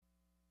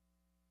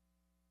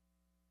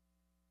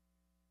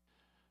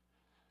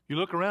You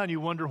look around, you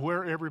wonder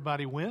where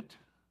everybody went.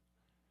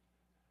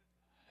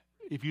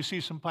 If you see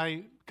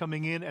somebody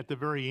coming in at the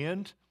very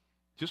end,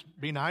 just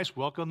be nice,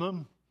 welcome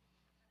them.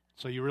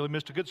 So you really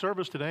missed a good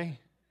service today.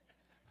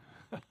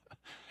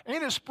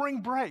 And it's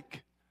spring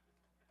break.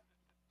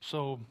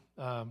 So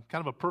kind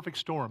of a perfect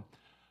storm.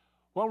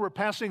 While we're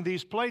passing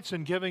these plates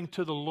and giving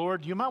to the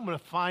Lord, you might want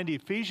to find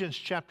Ephesians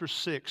chapter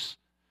 6.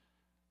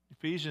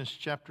 Ephesians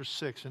chapter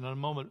 6. And in a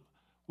moment,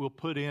 we'll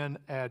put in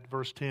at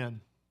verse 10.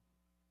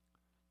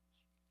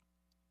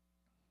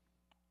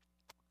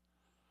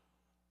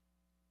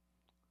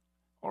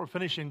 While we're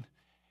finishing,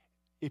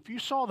 if you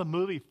saw the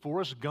movie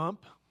Forrest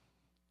Gump,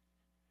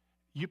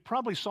 you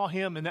probably saw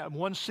him in that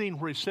one scene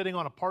where he's sitting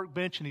on a park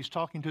bench and he's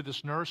talking to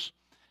this nurse,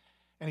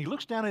 and he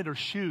looks down at her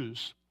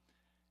shoes,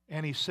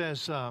 and he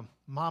says,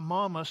 my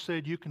mama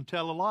said you can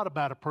tell a lot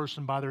about a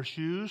person by their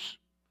shoes,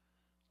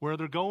 where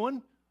they're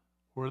going,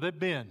 where they've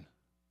been.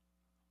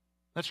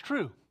 That's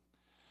true.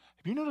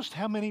 Have you noticed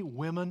how many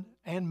women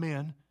and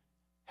men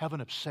have an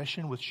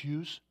obsession with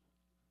shoes?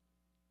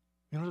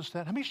 You notice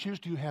that? How many shoes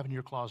do you have in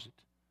your closet?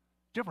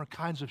 Different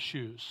kinds of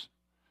shoes.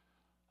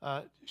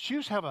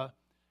 Shoes are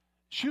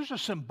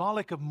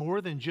symbolic of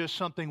more than just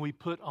something we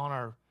put on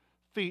our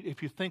feet,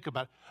 if you think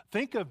about it.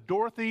 Think of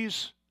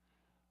Dorothy's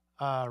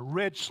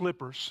red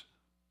slippers,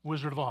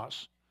 Wizard of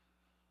Oz.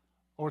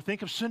 Or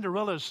think of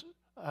Cinderella's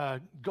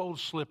gold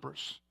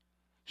slippers.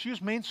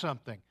 Shoes mean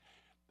something.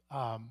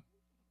 There's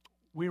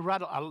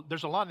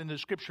a lot in the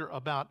scripture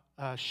about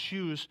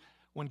shoes.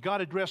 When God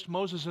addressed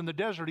Moses in the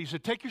desert, he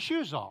said, take your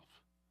shoes off.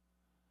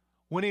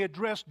 When he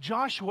addressed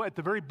Joshua at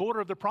the very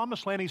border of the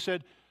promised land, he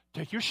said,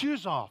 take your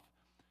shoes off.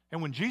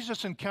 And when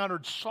Jesus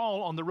encountered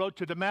Saul on the road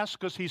to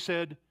Damascus, he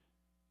said,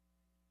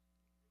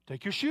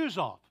 take your shoes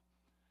off.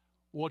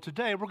 Well,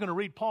 today we're going to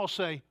read Paul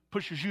say,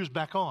 put your shoes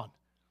back on.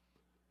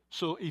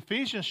 So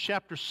Ephesians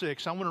chapter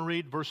 6, I want to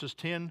read verses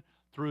 10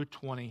 through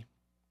 20.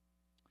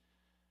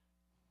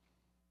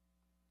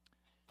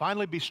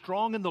 Finally, be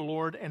strong in the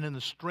Lord and in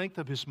the strength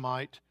of his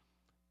might.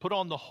 Put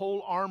on the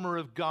whole armor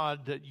of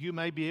God that you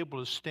may be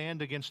able to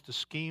stand against the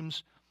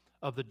schemes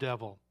of the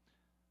devil.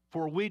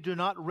 For we do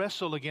not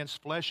wrestle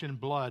against flesh and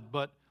blood,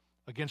 but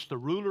against the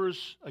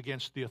rulers,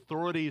 against the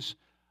authorities,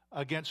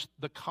 against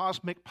the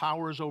cosmic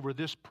powers over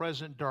this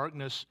present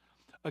darkness,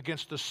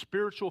 against the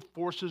spiritual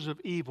forces of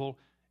evil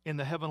in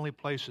the heavenly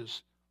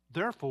places.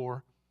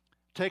 Therefore,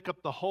 take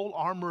up the whole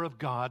armor of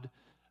God,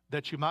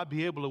 that you might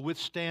be able to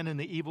withstand in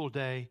the evil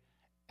day,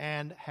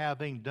 and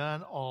having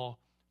done all,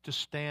 to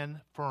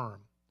stand firm.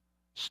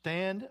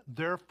 Stand,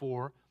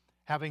 therefore,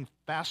 having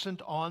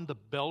fastened on the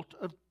belt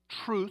of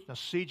truth. Now,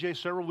 CJ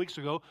several weeks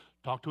ago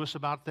talked to us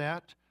about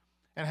that.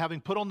 And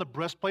having put on the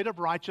breastplate of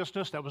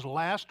righteousness, that was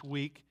last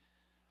week.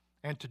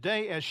 And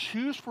today, as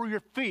shoes for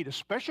your feet, a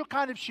special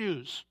kind of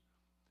shoes,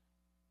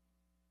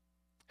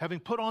 having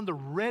put on the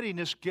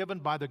readiness given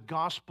by the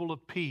gospel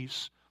of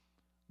peace,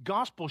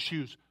 gospel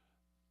shoes,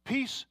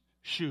 peace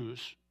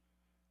shoes.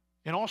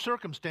 In all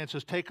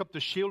circumstances, take up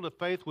the shield of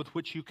faith with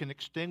which you can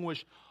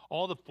extinguish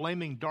all the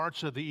flaming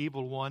darts of the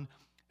evil one,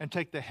 and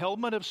take the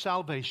helmet of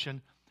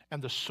salvation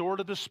and the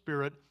sword of the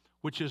Spirit,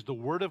 which is the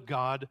word of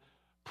God,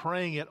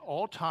 praying at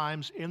all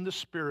times in the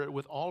Spirit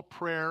with all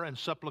prayer and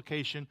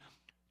supplication.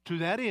 To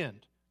that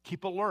end,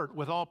 keep alert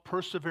with all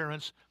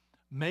perseverance,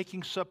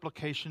 making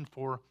supplication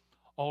for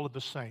all of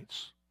the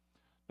saints.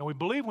 Now, we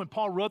believe when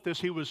Paul wrote this,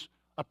 he was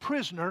a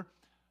prisoner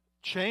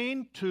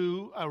chained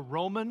to a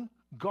Roman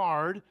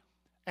guard,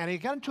 and he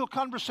got into a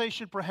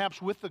conversation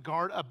perhaps with the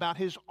guard about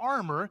his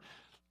armor,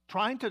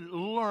 trying to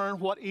learn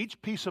what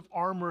each piece of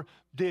armor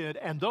did.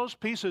 And those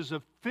pieces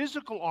of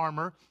physical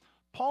armor,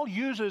 Paul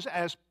uses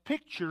as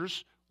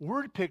pictures,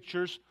 word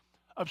pictures,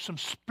 of some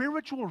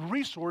spiritual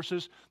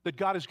resources that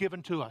God has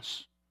given to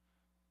us.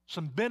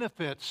 Some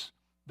benefits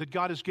that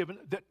God has given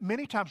that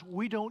many times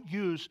we don't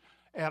use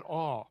at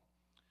all.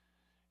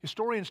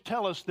 Historians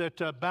tell us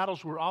that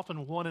battles were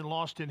often won and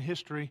lost in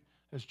history,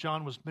 as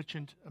John was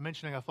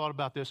mentioning, I thought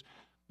about this,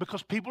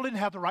 because people didn't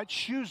have the right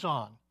shoes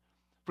on.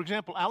 For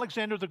example,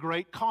 Alexander the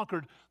Great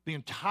conquered the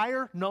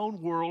entire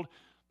known world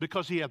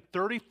because he had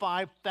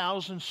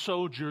 35,000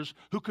 soldiers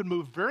who could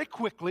move very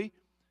quickly,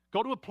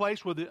 go to a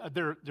place where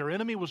their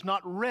enemy was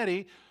not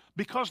ready.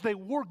 Because they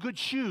wore good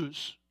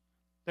shoes,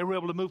 they were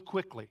able to move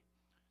quickly.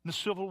 In the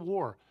Civil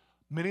War,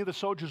 many of the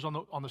soldiers on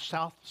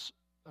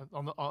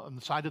the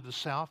side of the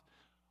South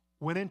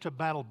went into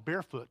battle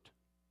barefoot.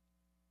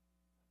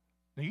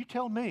 Now you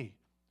tell me,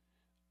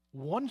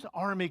 one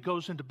army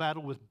goes into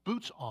battle with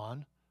boots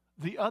on,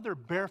 the other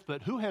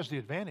barefoot. Who has the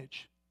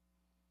advantage?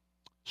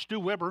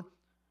 Stu Weber,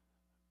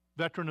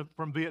 veteran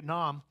from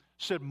Vietnam,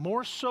 said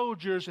more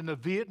soldiers in the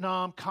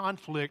Vietnam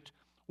conflict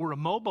were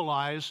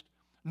immobilized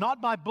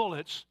not by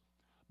bullets,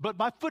 but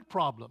by foot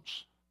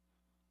problems.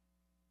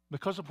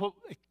 Because of what,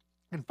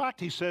 in fact,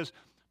 he says,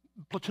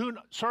 platoon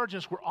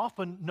sergeants were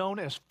often known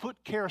as foot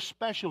care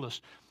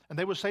specialists, and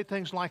they would say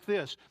things like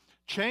this: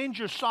 change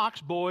your socks,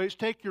 boys,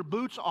 take your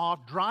boots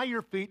off, dry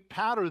your feet,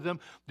 powder them.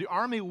 The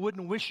army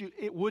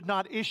would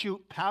not issue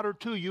powder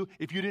to you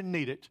if you didn't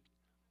need it.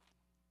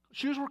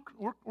 Shoes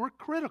were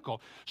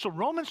critical. So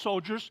Roman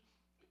soldiers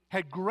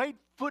had great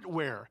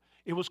footwear.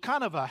 It was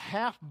kind of a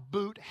half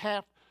boot,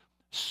 half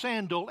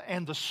sandal,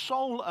 and the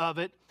sole of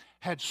it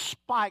had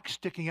spikes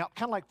sticking out,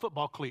 kind of like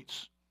football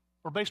cleats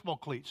or baseball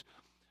cleats.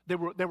 They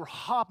were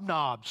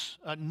hobnobs,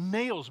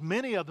 nails,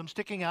 many of them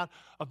sticking out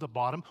of the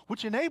bottom,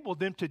 which enabled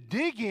them to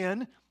dig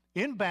in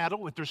battle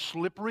with their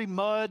slippery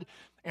mud,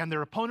 and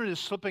their opponent is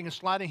slipping and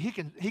sliding. He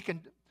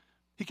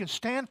can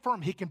stand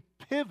firm. He can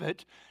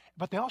pivot,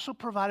 but they also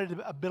provided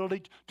the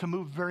ability to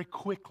move very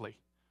quickly.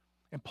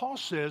 And Paul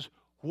says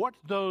what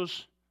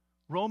those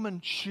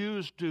Roman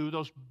shoes do,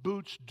 those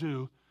boots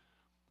do,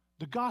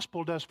 the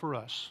gospel does for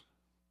us.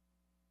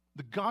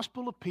 The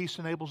gospel of peace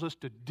enables us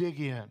to dig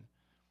in,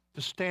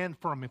 to stand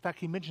firm. In fact,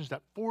 he mentions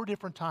that 4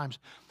 different times.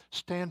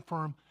 Stand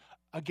firm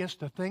against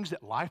the things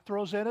that life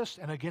throws at us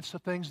and against the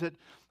things that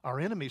our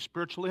enemy,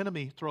 spiritual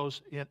enemy,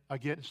 throws in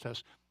against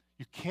us.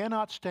 You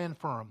cannot stand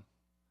firm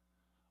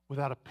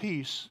without a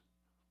peace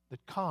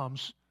that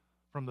comes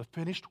from the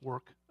finished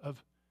work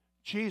of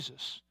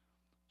Jesus.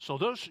 So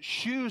those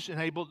shoes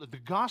the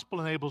gospel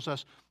enables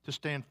us to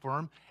stand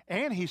firm.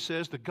 And he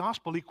says the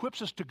gospel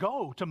equips us to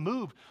go, to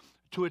move,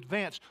 to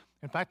advance.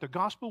 In fact, the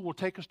gospel will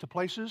take us to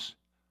places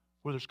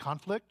where there's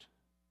conflict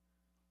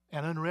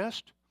and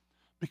unrest,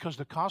 because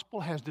the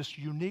gospel has this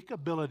unique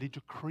ability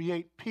to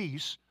create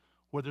peace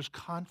where there's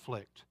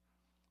conflict.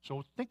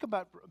 So think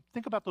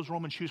about those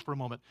Roman shoes for a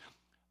moment.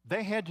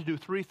 They had to do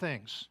 3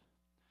 things.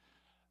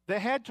 They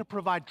had to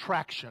provide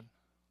traction.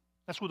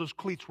 That's what those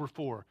cleats were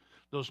for,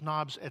 those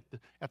knobs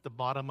at the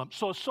bottom.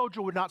 So a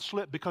soldier would not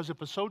slip, because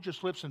if a soldier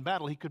slips in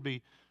battle, he could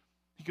be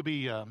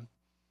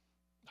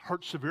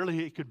hurt severely.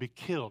 He could be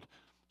killed.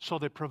 So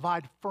they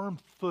provide firm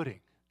footing,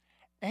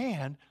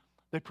 and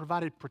they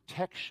provided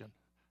protection.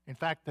 In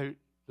fact, the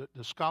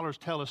scholars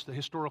tell us, the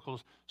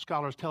historical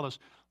scholars tell us,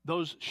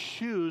 those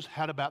shoes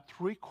had about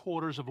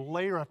 3/4 of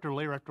layer after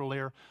layer after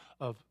layer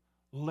of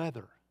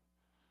leather.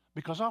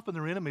 Because often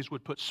their enemies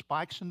would put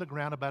spikes in the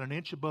ground about an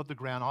inch above the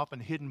ground, often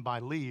hidden by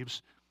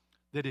leaves,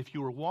 that if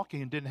you were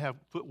walking and didn't have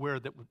footwear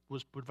that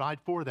was provide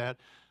for that,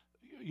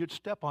 you'd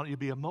step on it, you'd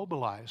be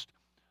immobilized.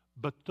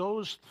 But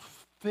those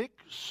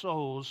thick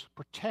soles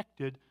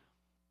protected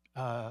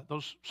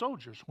those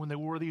soldiers when they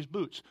wore these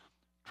boots.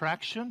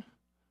 Traction,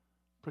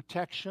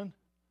 protection,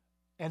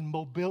 and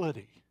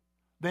mobility.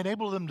 They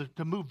enabled them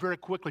to move very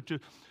quickly to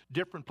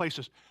different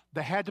places.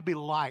 They had to be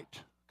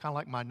light, kind of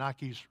like my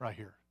Nikes right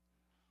here,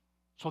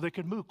 so they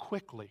could move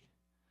quickly.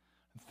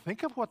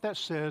 Think about what that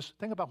says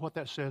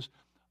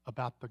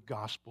about the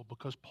gospel,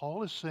 because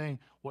Paul is saying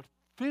what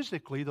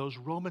physically those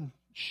Roman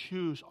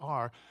shoes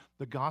are,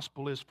 the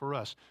gospel is for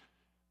us.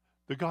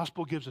 The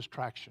gospel gives us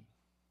traction.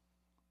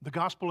 The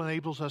gospel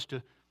enables us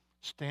to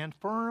stand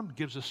firm,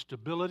 gives us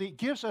stability,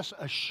 gives us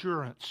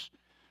assurance.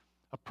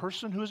 A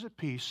person who is at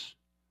peace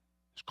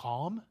is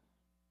calm,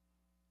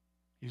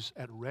 he's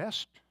at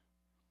rest,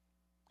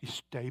 he's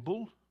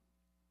stable.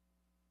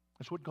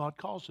 That's what God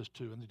calls us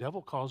to, and the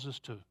devil calls us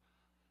to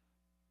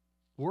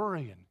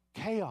worry and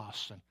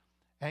chaos and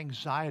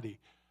anxiety.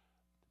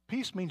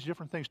 Peace means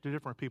different things to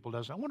different people,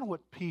 doesn't it? I wonder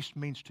what peace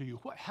means to you.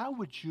 How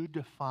would you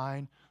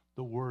define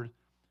the word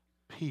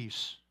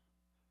peace?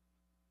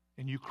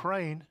 In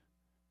Ukraine,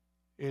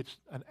 it's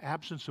an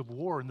absence of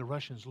war and the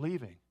Russians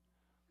leaving.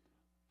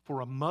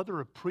 For a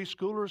mother of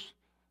preschoolers,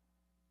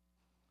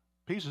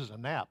 peace is a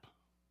nap,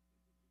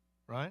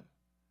 right?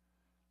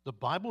 The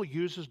Bible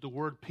uses the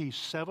word peace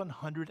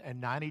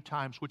 790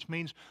 times, which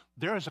means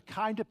there is a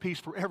kind of peace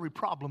for every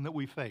problem that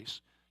we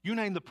face. You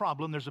name the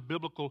problem, there's a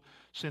biblical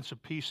sense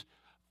of peace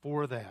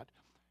for that.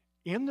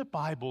 In the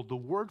Bible, the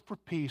word for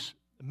peace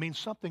means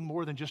something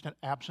more than just an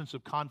absence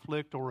of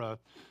conflict or a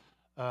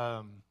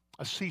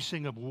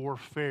ceasing of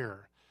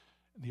warfare.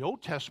 In the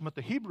Old Testament,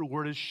 the Hebrew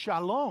word is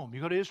shalom.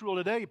 You go to Israel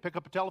today, you pick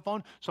up a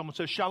telephone, someone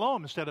says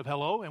shalom instead of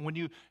hello, and when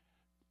you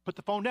put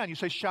the phone down, you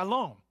say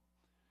shalom.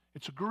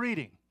 It's a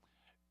greeting.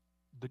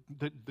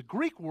 The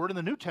Greek word in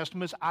the New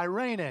Testament is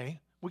irene.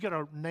 We get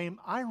our name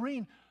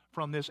Irene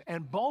from this,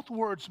 and both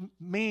words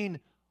mean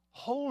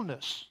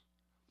wholeness,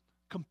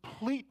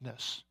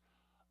 completeness,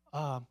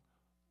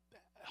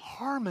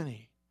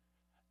 harmony,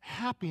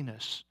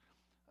 happiness,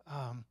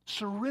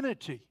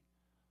 serenity.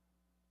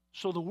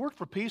 So the word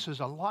for peace is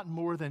a lot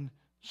more than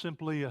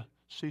simply a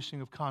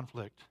ceasing of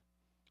conflict.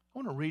 I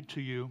want to read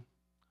to you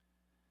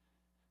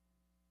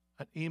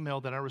an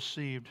email that I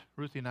received,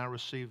 Ruthie and I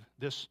received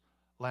this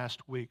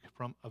last week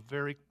from a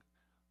very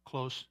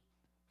close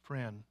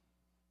friend.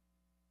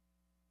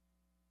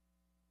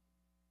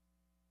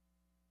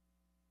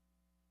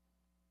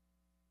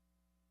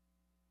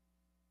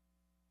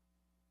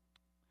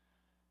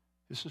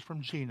 This is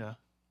from Gina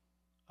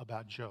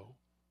about Joe.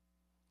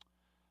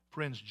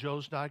 Friends,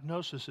 Joe's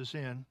diagnosis is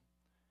in.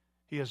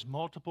 He has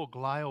multiple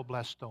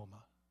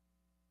glioblastoma.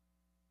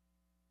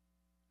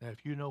 Now,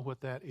 if you know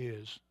what that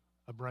is,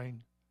 a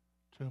brain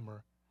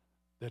tumor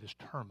that is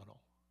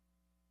terminal.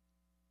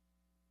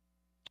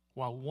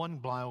 While one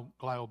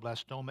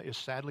glioblastoma is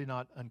sadly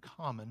not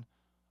uncommon,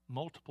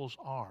 multiples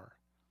are.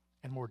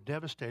 and more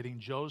devastating,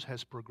 Joe's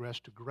has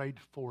progressed to grade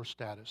 4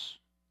 status.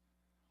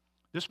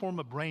 This form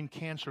of brain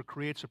cancer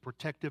creates a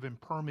protective,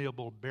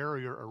 impermeable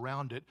barrier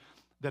around it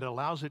that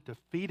allows it to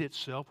feed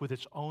itself with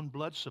its own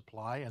blood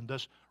supply and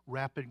thus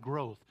rapid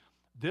growth.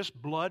 This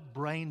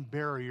blood-brain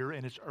barrier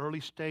in its early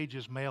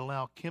stages may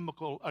allow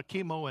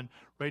chemo and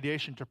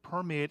radiation to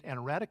permeate and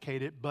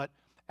eradicate it, but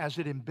as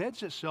it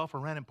embeds itself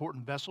around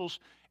important vessels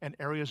and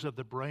areas of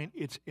the brain,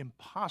 it's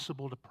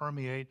impossible to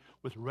permeate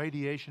with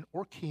radiation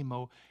or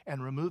chemo,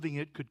 and removing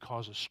it could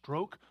cause a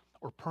stroke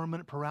or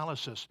permanent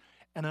paralysis.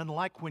 And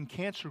unlike when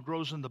cancer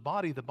grows in the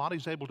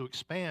body's able to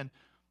expand,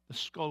 the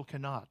skull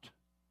cannot.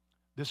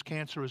 This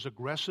cancer is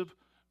aggressive,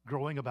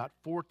 growing about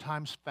 4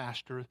 times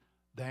faster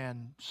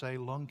than, say,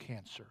 lung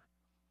cancer.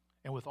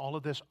 And with all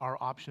of this, our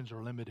options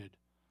are limited.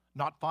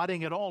 Not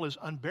fighting at all is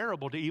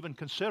unbearable to even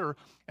consider,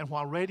 and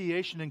while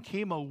radiation and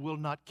chemo will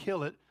not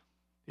kill it,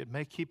 it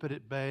may keep it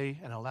at bay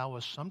and allow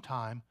us some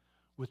time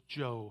with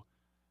Joe.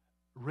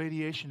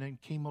 Radiation and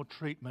chemo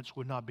treatments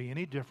would not be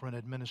any different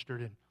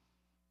administered in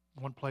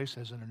one place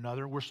as in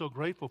another. We're so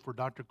grateful for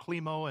Dr.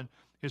 Klimo and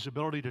his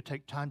ability to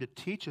take time to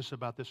teach us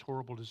about this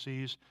horrible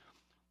disease.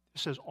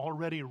 This has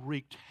already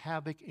wreaked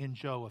havoc in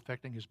Joe,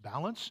 affecting his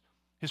balance,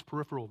 his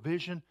peripheral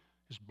vision,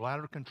 his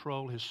bladder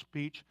control, his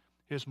speech,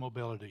 his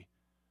mobility.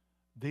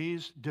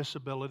 These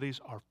disabilities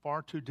are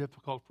far too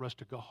difficult for us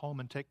to go home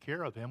and take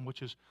care of him,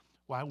 which is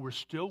why we're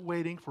still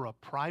waiting for a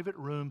private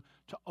room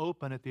to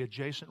open at the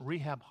adjacent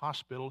rehab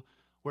hospital,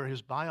 where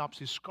his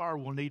biopsy scar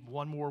will need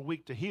 1 more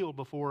week to heal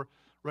before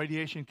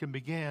radiation can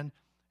begin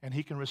and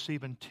he can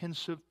receive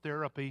intensive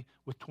therapy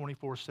with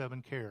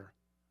 24/7 care.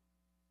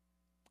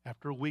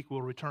 After a week,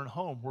 we'll return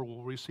home, where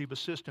we'll receive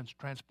assistance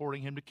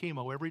transporting him to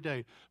chemo every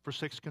day for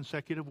 6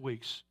 consecutive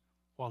weeks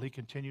while he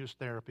continues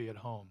therapy at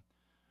home.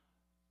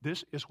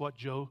 This is what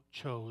Joe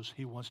chose.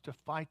 He wants to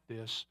fight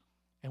this,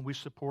 and we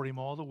support him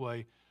all the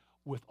way.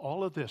 With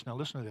all of this, now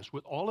listen to this,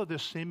 with all of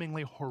this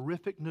seemingly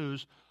horrific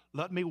news,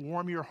 let me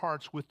warm your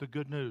hearts with the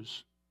good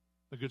news,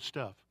 the good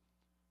stuff.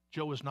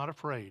 Joe is not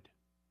afraid.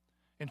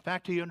 In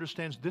fact, he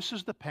understands this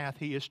is the path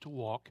he is to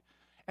walk,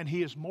 and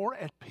he is more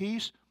at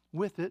peace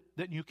with it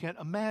than you can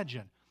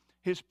imagine.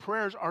 His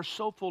prayers are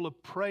so full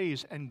of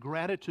praise and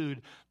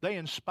gratitude. They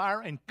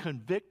inspire and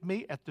convict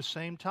me at the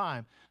same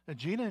time. Now,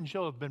 Gina and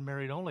Joe have been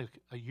married only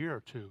a year or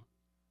 2.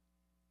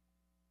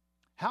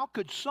 How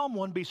could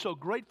someone be so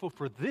grateful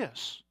for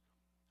this?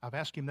 I've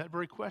asked him that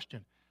very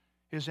question.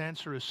 His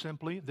answer is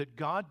simply that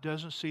God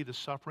doesn't see the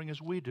suffering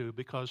as we do,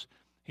 because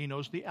he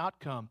knows the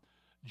outcome.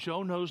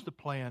 Joe knows the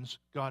plans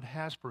God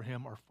has for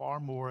him are far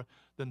more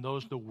than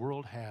those the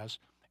world has,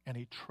 and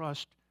he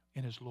trusts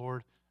in his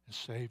Lord and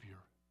Savior.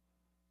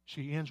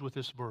 She ends with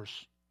this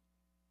verse.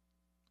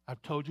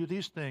 I've told you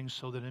these things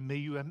so that in me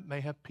you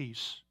may have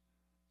peace.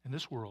 In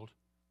this world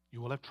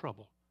you will have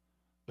trouble,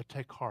 but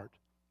take heart,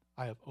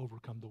 I have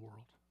overcome the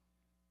world.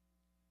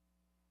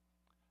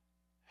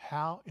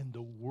 How in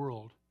the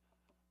world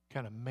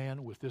can a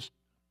man with this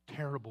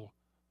terrible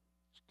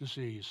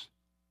disease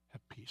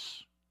have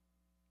peace?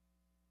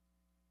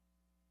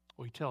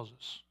 Well, he tells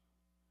us.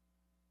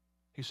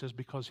 He says,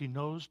 because he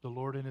knows the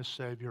Lord and his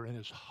Savior, and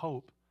his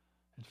hope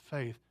and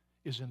faith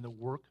is in the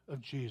work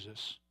of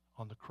Jesus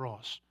on the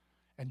cross.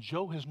 And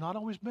Joe has not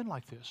always been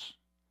like this.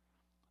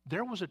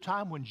 There was a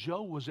time when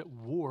Joe was at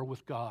war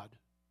with God,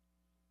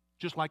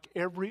 just like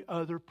every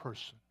other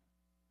person.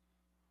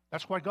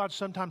 That's why God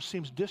sometimes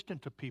seems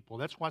distant to people.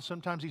 That's why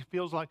sometimes he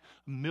feels like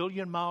a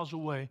million miles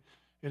away.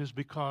 It is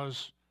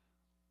because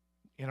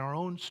in our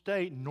own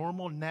state,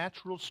 normal,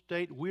 natural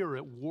state, we are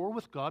at war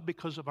with God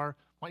because of our,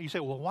 you say,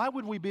 well, why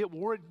would we be at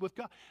war with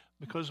God?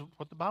 Because of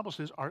what the Bible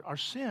says, our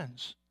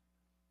sins.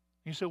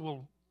 You say,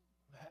 well,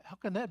 how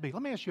can that be?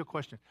 Let me ask you a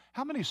question.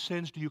 How many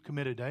sins do you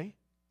commit a day?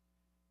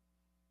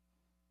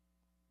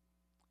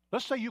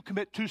 Let's say you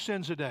commit 2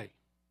 sins a day.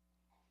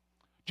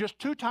 Just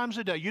 2 times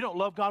a day. You don't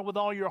love God with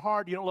all your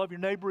heart. You don't love your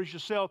neighbor as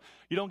yourself.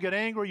 You don't get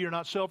angry. You're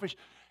not selfish.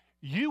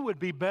 You would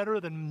be better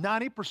than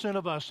 90%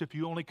 of us if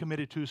you only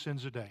committed 2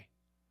 sins a day.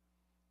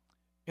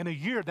 In a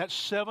year, that's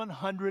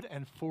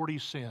 740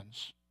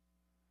 sins.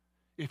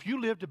 If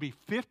you live to be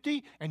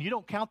 50 and you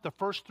don't count the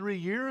first 3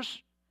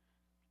 years,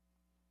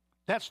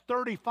 that's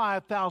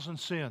 35,000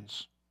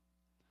 sins.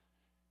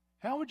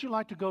 How would you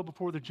like to go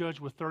before the judge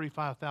with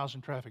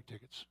 35,000 traffic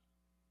tickets?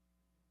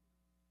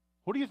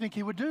 What do you think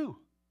he would do?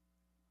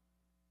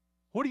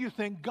 What do you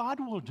think God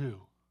will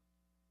do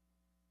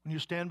when you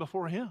stand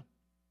before him?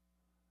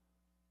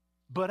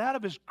 But out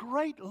of his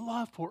great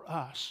love for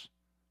us,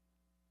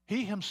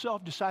 he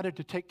himself decided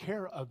to take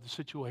care of the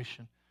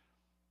situation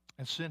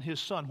and sent his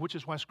Son, which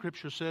is why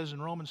Scripture says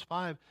in Romans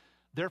 5,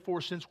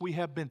 therefore, since we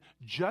have been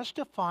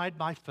justified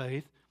by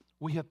faith,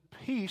 we have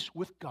peace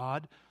with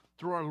God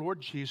through our Lord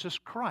Jesus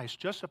Christ.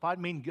 Justified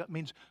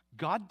means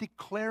God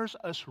declares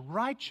us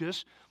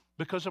righteous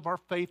because of our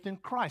faith in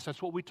Christ.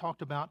 That's what we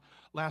talked about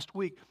last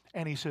week.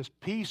 And he says,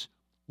 peace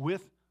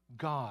with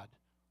God.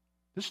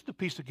 This is the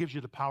peace that gives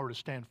you the power to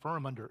stand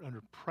firm under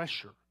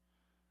pressure.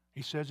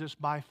 He says it's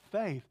by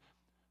faith.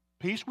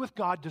 Peace with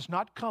God does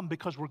not come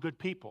because we're good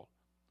people.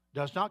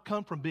 Does not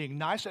come from being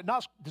nice. It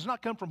does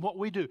not come from what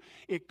we do.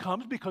 It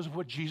comes because of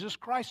what Jesus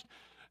Christ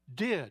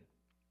did.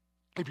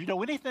 If you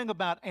know anything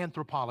about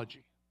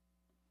anthropology,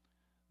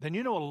 then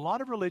you know a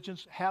lot of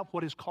religions have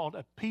what is called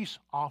a peace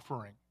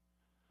offering.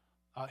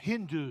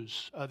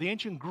 Hindus, the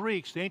ancient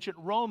Greeks, the ancient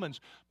Romans,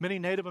 many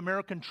Native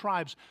American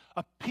tribes,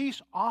 a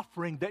peace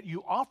offering that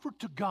you offer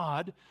to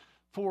God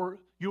for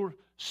your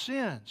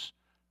sins.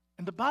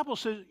 And the Bible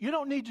says you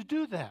don't need to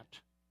do that.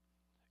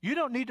 You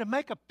don't need to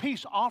make a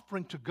peace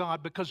offering to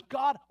God because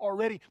God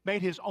already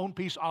made his own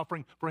peace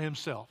offering for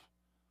himself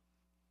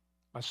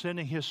by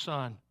sending his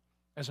Son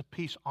as a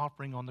peace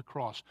offering on the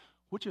cross,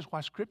 which is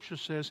why Scripture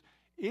says,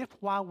 if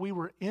while we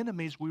were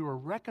enemies, we were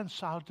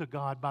reconciled to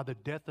God by the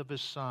death of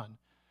his Son,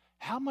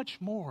 how much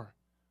more,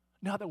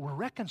 now that we're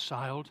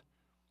reconciled,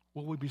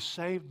 will we be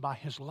saved by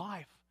his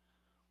life?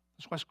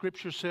 That's why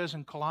Scripture says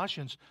in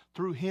Colossians,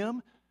 through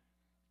him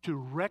to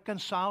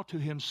reconcile to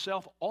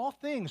himself all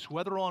things,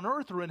 whether on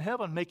earth or in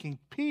heaven, making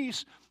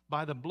peace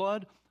by the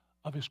blood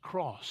of his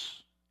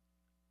cross.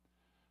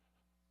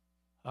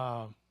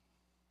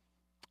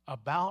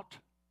 About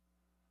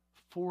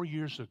 4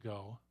 years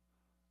ago,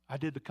 I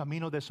did the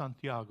Camino de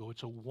Santiago.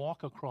 It's a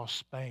walk across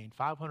Spain,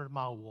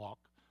 500-mile walk.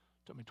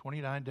 It took me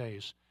 29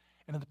 days.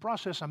 And in the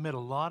process, I met a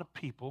lot of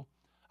people.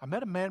 I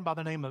met a man by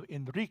the name of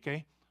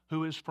Enrique,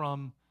 who is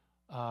from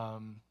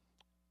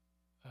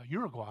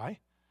Uruguay,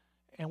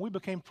 and we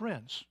became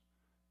friends.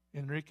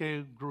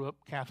 Enrique grew up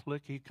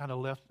Catholic. He kind of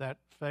left that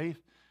faith.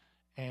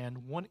 And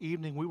one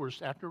evening,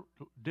 after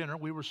dinner,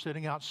 we were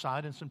sitting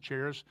outside in some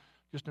chairs,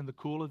 just in the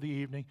cool of the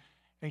evening.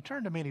 And he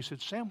turned to me and he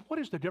said, Sam, what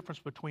is the difference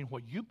between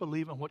what you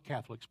believe and what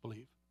Catholics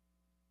believe?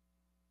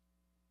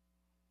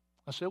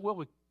 I said, well,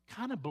 we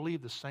kind of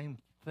believe the same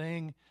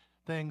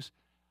things.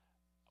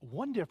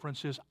 One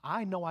difference is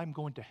I know I'm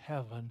going to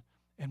heaven,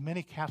 and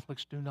many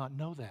Catholics do not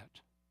know that.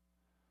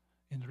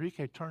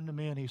 Enrique turned to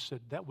me and he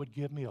said, that would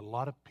give me a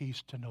lot of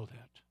peace to know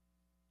that.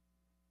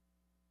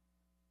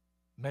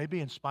 Maybe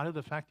in spite of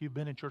the fact you've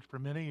been in church for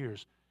many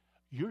years,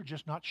 you're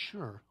just not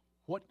sure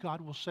what God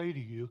will say to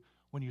you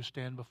when you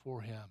stand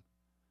before him.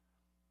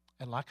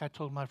 And like I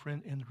told my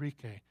friend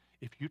Enrique,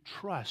 if you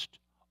trust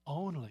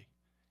only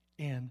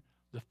in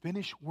the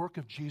finished work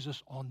of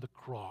Jesus on the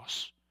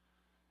cross,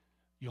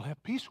 you'll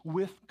have peace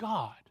with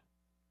God.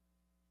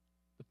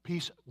 The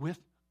peace with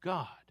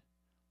God.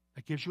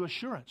 That gives you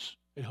assurance.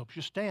 It helps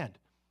you stand.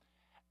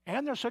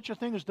 And there's such a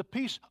thing as the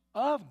peace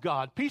of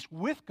God. Peace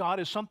with God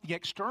is something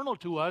external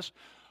to us,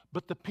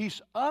 but the peace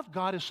of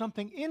God is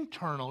something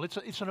internal.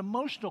 It's an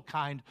emotional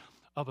kind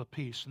of a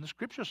peace. And the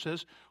Scripture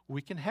says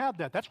we can have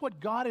that. That's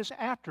what God is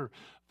after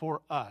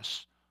for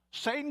us.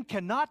 Satan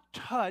cannot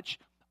touch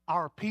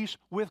our peace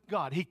with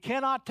God. He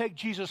cannot take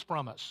Jesus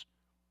from us.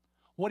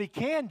 What he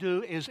can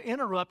do is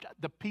interrupt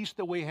the peace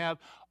that we have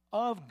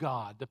of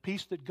God, the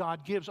peace that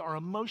God gives, our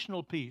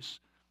emotional peace.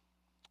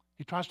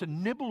 He tries to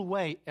nibble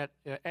away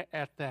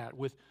at that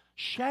with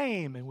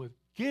shame and with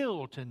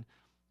guilt and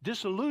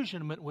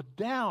disillusionment, with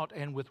doubt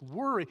and with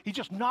worry. He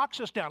just knocks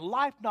us down.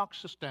 Life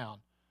knocks us down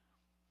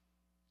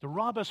to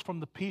rob us from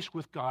the peace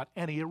with God,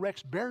 and he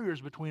erects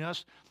barriers between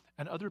us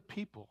and other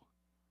people.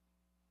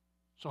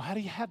 So how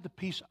do you have the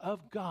peace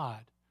of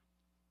God?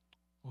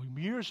 Well,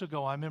 years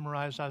ago, I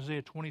memorized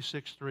Isaiah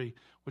 26:3,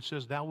 which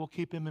says, thou wilt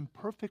keep him in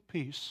perfect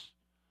peace,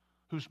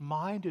 whose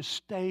mind is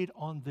stayed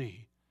on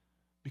thee,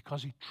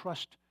 because he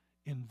trusts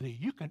in thee.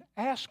 You can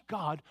ask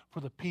God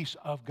for the peace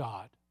of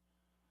God.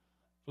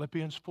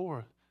 Philippians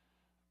 4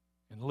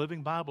 in the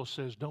Living Bible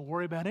says, don't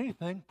worry about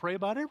anything, pray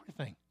about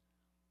everything.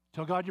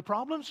 Tell God your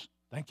problems,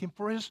 thank him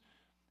for his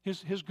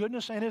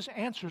goodness and his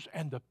answers,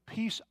 and the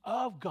peace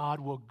of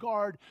God will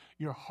guard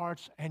your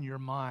hearts and your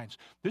minds.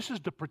 This is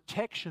the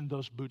protection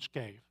those boots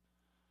gave.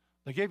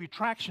 They gave you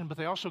traction, but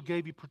they also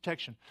gave you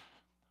protection.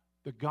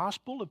 The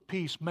gospel of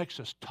peace makes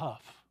us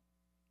tough.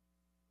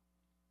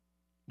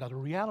 Now, the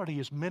reality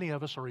is many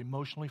of us are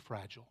emotionally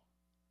fragile,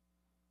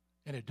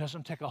 and it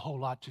doesn't take a whole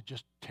lot to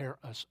just tear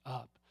us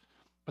up.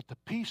 But the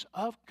peace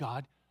of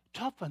God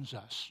toughens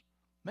us,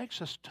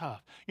 makes us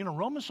tough. You know,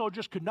 Roman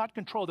soldiers could not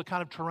control the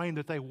kind of terrain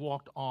that they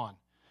walked on.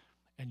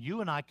 And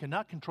you and I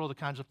cannot control the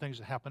kinds of things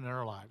that happen in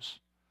our lives.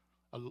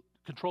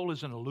 Control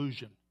is an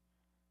illusion.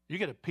 You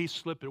get a pink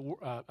slip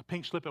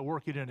at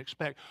work you didn't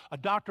expect. A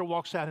doctor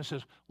walks out and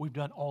says, we've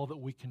done all that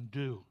we can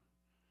do.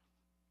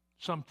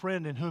 Some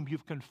friend in whom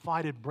you've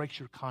confided breaks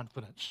your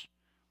confidence.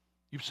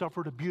 You've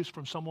suffered abuse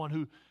from someone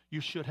who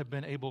you should have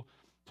been able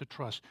to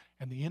trust.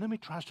 And the enemy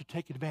tries to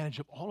take advantage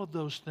of all of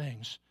those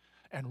things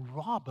and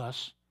rob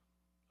us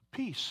of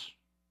peace.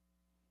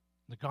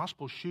 The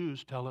gospel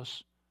shoes tell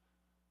us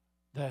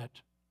that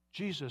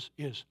Jesus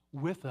is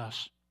with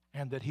us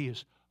and that he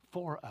is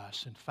for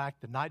us. In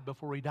fact, the night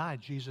before he died,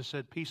 Jesus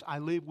said, peace I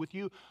leave with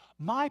you.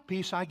 My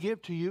peace I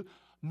give to you,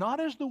 not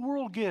as the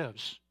world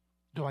gives,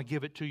 do I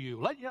give it to you.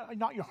 Let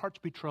not your hearts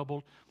be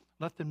troubled.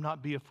 Let them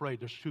not be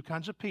afraid. There's two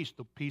kinds of peace,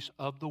 the peace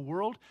of the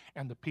world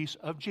and the peace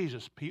of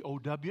Jesus,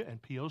 P-O-W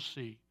and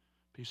P-O-C,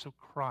 peace of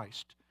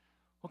Christ.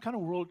 What kind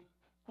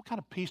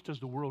of peace does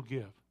the world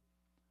give?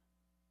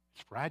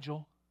 It's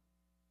fragile.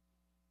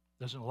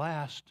 Doesn't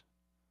last.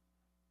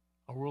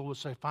 Our world would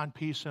say, find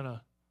peace in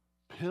a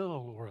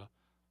pill or a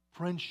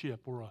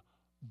friendship or a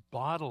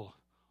bottle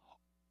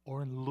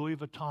or in Louis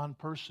Vuitton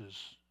purses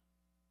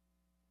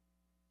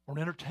or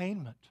in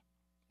entertainment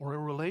or a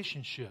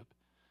relationship.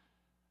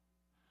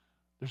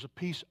 There's a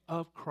peace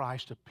of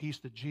Christ, a peace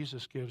that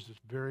Jesus gives that's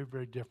very,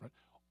 very different.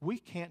 We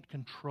can't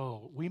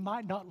control. We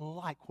might not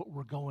like what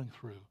we're going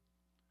through,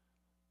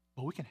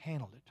 but we can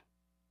handle it.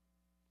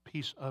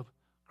 Peace of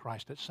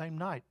Christ. That same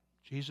night,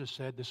 Jesus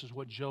said, this is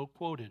what Joe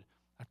quoted,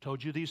 I've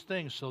told you these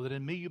things so that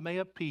in me you may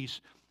have peace.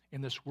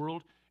 In this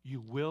world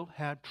you will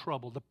have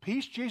trouble. The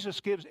peace Jesus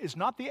gives is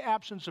not the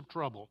absence of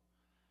trouble.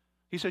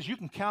 He says you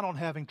can count on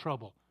having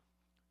trouble.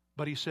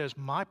 But he says,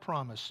 my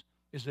promise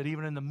is that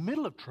even in the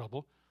middle of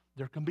trouble,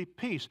 there can be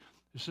peace.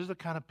 This is the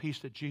kind of peace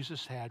that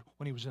Jesus had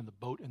when he was in the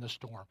boat in the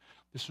storm.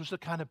 This was the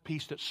kind of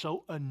peace that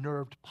so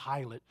unnerved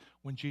Pilate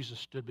when Jesus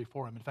stood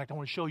before him. In fact, I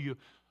want to show you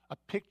a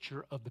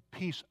picture of the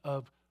peace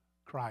of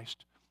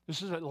Christ.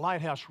 This is a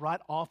lighthouse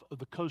right off of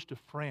the coast of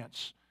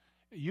France.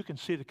 You can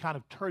see the kind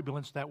of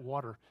turbulence that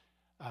water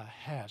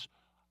has.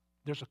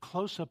 There's a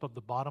close-up of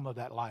the bottom of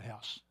that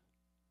lighthouse.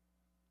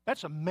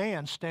 That's a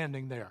man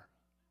standing there.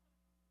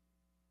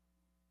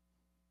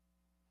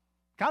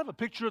 Kind of a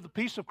picture of the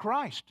peace of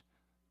Christ.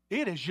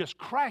 It is just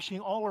crashing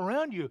all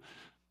around you.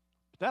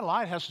 That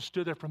lighthouse has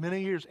stood there for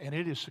many years, and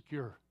it is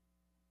secure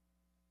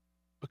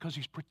because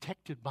he's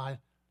protected by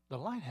the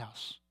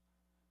lighthouse.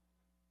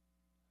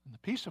 And the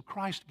peace of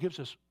Christ gives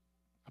us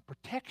a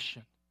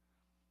protection.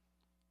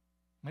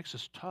 Makes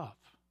us tough.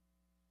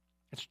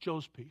 It's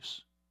Joe's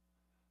peace.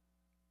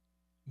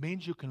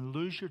 Means you can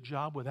lose your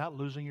job without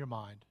losing your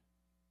mind.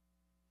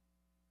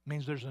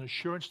 Means there's an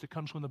assurance that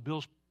comes when the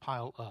bills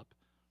pile up.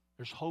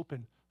 There's hope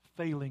in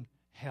failing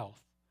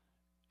health.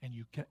 And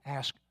you can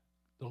ask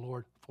the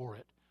Lord for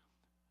it.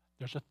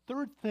 There's a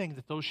third thing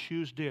that those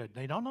shoes did.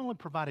 They not only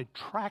provided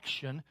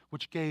traction,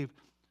 which gave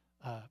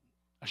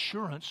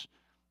assurance,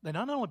 they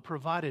not only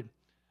provided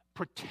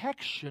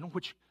protection,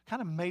 which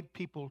kind of made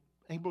people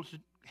able to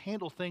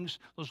handle things,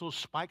 those little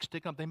spikes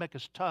sticking up, they make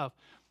us tough.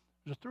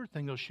 There's a third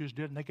thing those shoes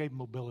did, and they gave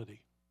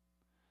mobility.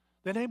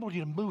 They enabled you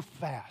to move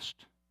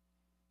fast,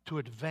 to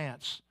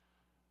advance.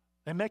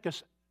 They make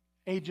us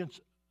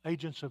agents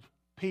of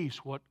peace,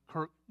 what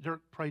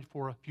Dirk prayed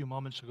for a few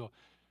moments ago.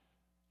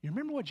 You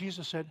remember what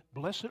Jesus said?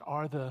 Blessed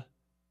are the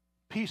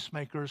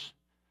peacemakers.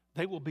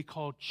 They will be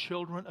called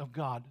children of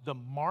God. The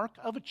mark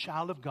of a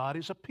child of God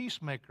is a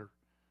peacemaker.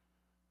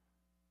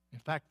 In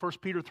fact, 1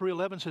 Peter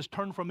 3:11 says,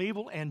 turn from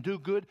evil and do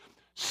good.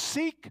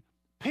 Seek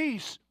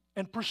peace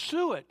and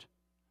pursue it.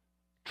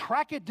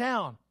 Track it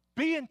down.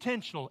 Be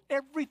intentional.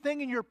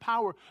 Everything in your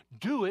power,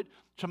 do it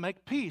to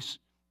make peace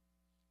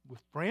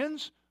with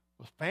friends,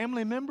 with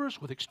family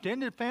members, with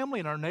extended family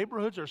in our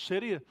neighborhoods, our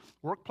city,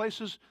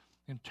 workplaces,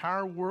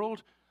 entire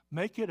world.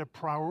 Make it a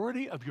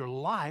priority of your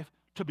life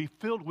to be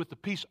filled with the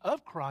peace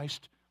of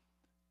Christ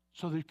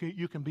so that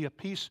you can be a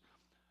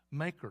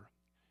peacemaker.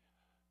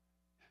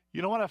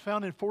 You know what I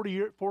found in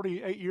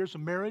 48 years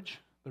of marriage?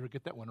 Better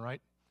get that one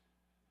right.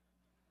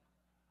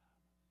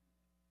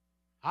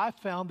 I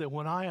found that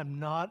when I am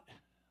not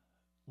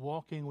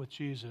walking with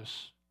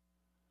Jesus,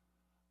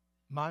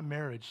 my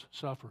marriage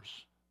suffers.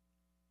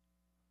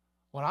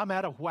 When I'm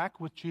out of whack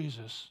with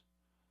Jesus,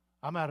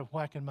 I'm out of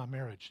whack in my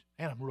marriage,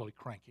 and I'm really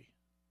cranky.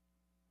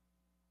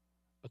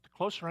 But the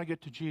closer I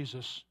get to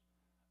Jesus,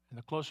 and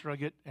the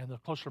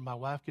closer my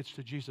wife gets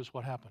to Jesus,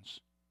 what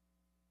happens?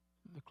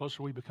 The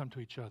closer we become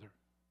to each other.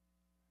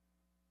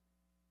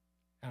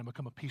 And I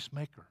become a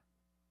peacemaker,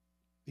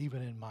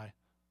 even in my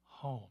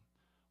home.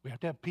 We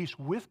have to have peace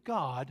with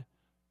God,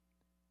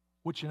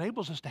 which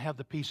enables us to have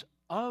the peace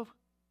of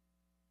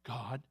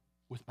God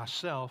with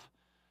myself.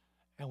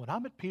 And when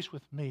I'm at peace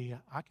with me,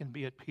 I can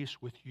be at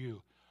peace with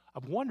you.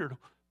 I've wondered,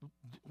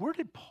 where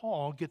did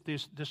Paul get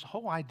this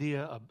whole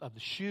idea of the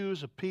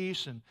shoes of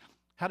peace, and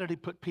how did he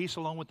put peace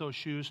along with those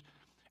shoes?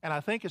 And I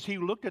think as he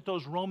looked at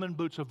those Roman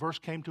boots, a verse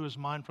came to his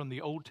mind from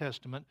the Old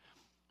Testament,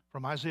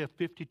 from Isaiah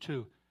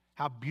 52.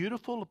 How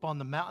beautiful upon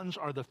the mountains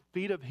are the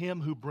feet of him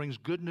who brings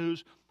good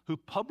news, who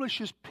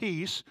publishes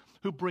peace,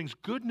 who brings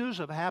good news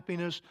of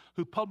happiness,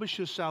 who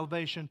publishes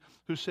salvation,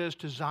 who says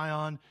to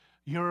Zion,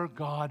 your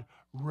God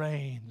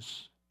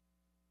reigns.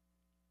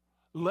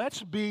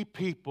 Let's be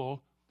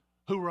people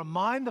who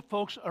remind the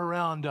folks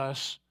around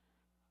us,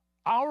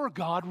 our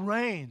God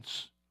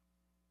reigns.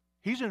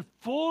 He's in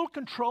full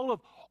control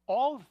of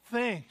all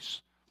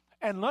things.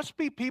 And let's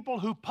be people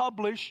who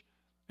publish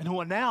and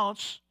who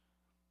announce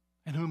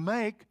and who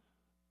make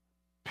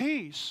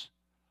peace.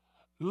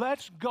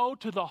 Let's go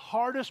to the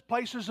hardest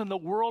places in the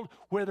world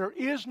where there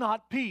is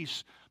not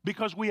peace,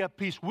 because we have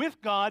peace with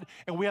God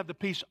and we have the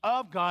peace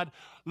of God.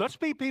 Let's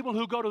be people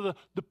who go to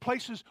the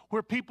places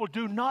where people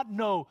do not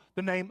know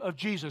the name of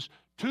Jesus.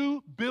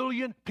 2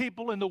 billion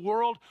people in the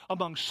world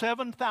among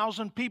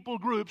 7,000 people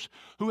groups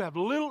who have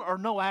little or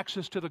no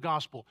access to the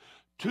gospel.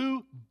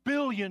 2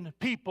 billion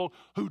people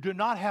who do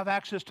not have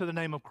access to the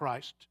name of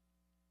Christ.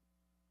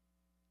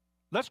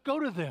 Let's go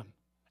to them.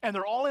 And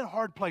they're all in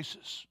hard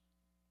places.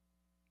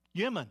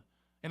 Yemen,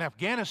 in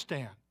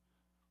Afghanistan,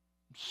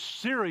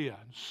 Syria,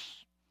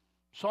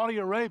 Saudi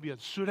Arabia,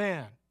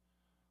 Sudan.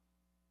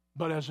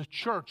 But as a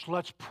church,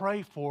 let's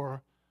pray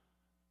for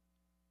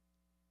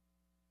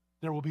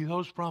there will be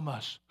those from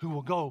us who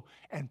will go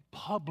and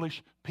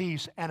publish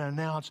peace and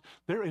announce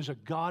there is a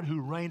God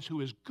who reigns,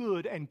 who is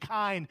good and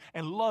kind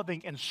and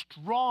loving and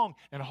strong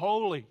and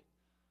holy.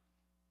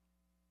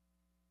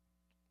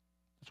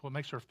 That's what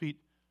makes our feet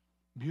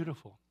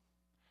beautiful.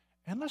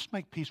 And let's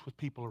make peace with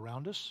people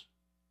around us.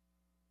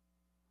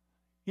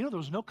 You know, there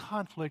was no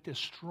conflict as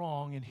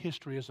strong in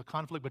history as the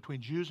conflict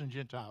between Jews and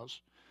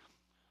Gentiles.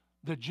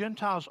 The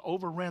Gentiles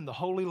overran the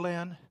Holy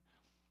Land.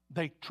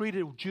 They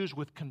treated Jews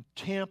with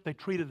contempt. They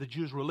treated the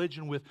Jews'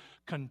 religion with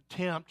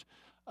contempt.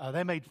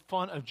 They made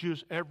fun of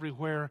Jews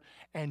everywhere.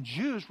 And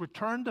Jews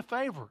returned the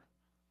favor.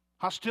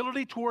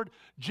 Hostility toward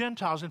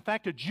Gentiles. In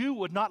fact, a Jew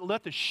would not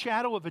let the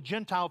shadow of a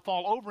Gentile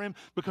fall over him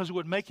because it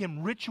would make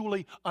him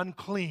ritually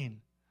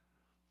unclean.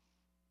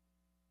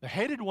 They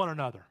hated one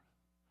another.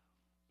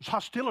 There's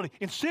hostility.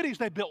 In cities,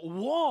 they built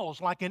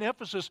walls, like in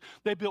Ephesus.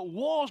 They built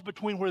walls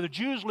between where the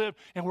Jews lived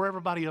and where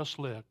everybody else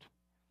lived.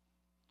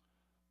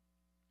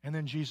 And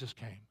then Jesus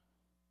came.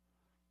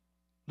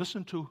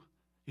 Listen to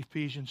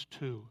Ephesians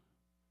 2.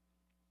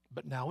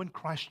 But now in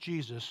Christ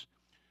Jesus,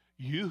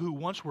 you who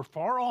once were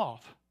far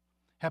off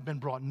have been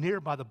brought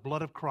near by the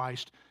blood of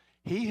Christ.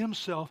 He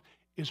himself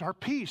is our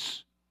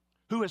peace,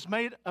 who has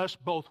made us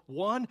both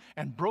one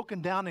and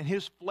broken down in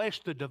his flesh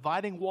the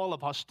dividing wall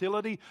of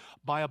hostility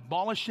by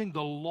abolishing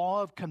the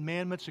law of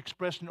commandments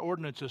expressed in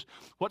ordinances.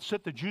 What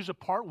set the Jews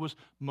apart was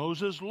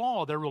Moses'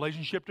 law. Their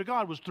relationship to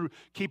God was through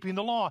keeping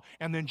the law.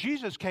 And then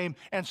Jesus came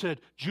and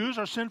said, Jews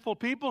are sinful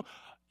people,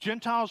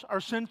 Gentiles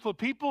are sinful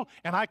people,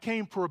 and I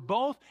came for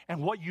both.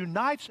 And what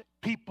unites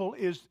people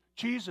is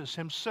Jesus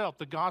himself,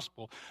 the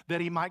gospel,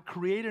 that he might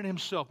create in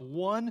himself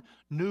one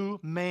new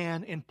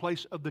man in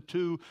place of the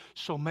two,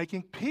 so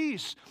making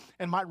peace,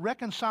 and might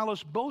reconcile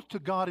us both to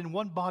God in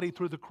one body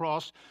through the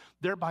cross,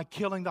 thereby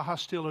killing the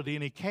hostility.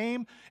 And he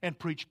came and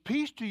preached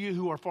peace to you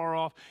who are far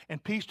off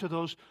and peace to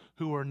those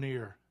who are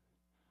near.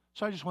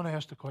 So I just want to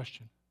ask the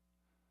question,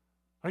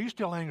 are you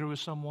still angry with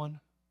someone?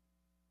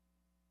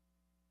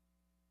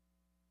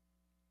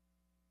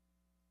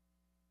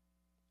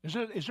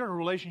 Is there a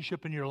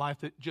relationship in your life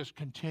that just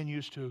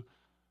continues to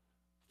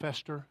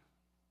fester?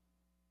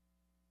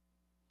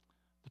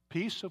 The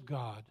peace of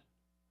God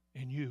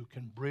in you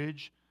can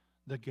bridge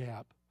the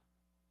gap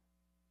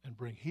and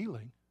bring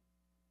healing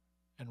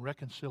and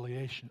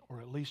reconciliation,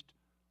 or at least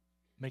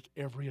make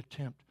every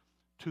attempt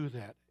to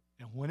that.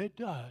 And when it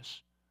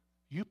does,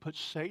 you put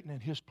Satan in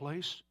his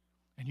place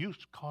and you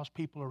cause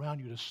people around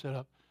you to sit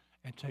up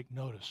and take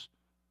notice,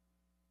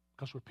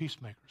 because we're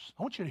peacemakers.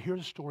 I want you to hear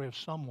the story of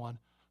someone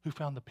who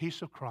found the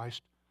peace of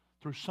Christ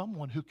through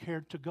someone who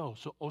cared to go.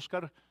 So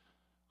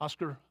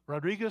Oscar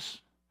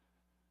Rodriguez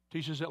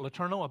teaches at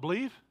Laterno, I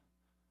believe.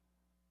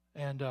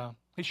 And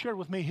he shared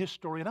with me his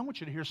story, and I want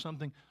you to hear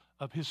something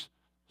of his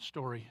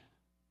story.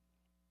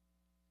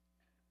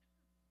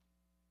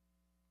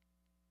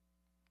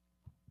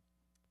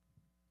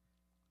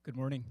 Good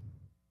morning.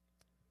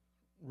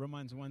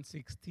 Romans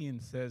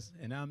 1:16 says,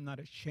 and I'm not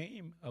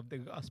ashamed of the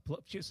gospel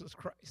of Jesus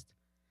Christ,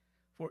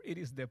 for it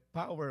is the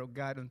power of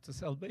God unto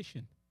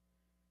salvation.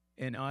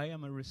 And I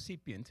am a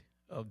recipient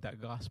of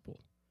that gospel.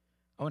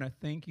 I want to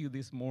thank you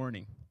this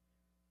morning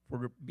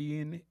for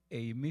being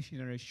a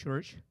missionary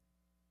church,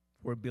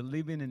 for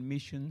believing in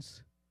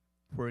missions,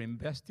 for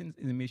investing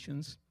in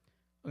missions.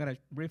 I'm going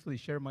to briefly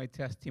share my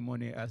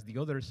testimony as the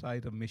other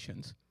side of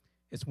missions.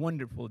 It's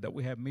wonderful that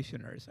we have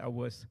missionaries. I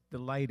was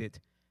delighted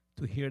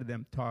to hear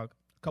them talk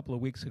a couple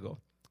of weeks ago.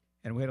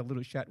 And we had a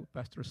little chat with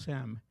Pastor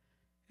Sam.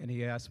 And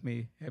he asked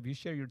me, have you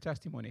shared your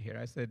testimony here?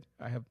 I said,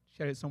 I have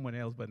shared it with someone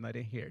else, but not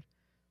in here.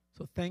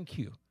 So thank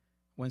you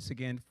once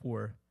again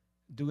for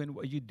doing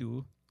what you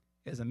do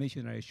as a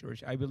missionary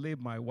church. I believe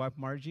my wife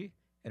Margie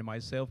and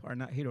myself are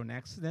not here on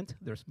accident.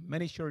 There's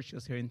many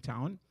churches here in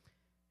town,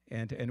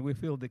 and we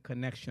feel the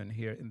connection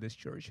here in this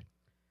church.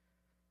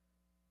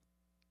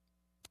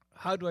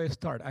 How do I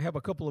start? I have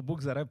a couple of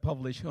books that I've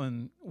published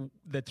on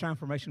the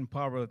transformation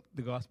power of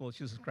the gospel of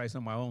Jesus Christ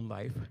in my own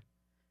life.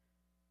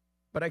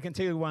 But I can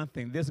tell you one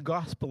thing. This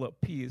gospel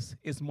of peace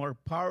is more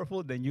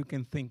powerful than you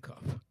can think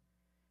of.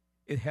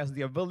 It has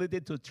the ability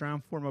to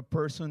transform a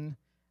person,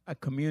 a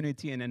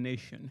community, and a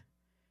nation.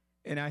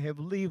 And I have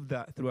lived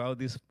that throughout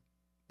these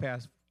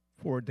past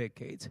 4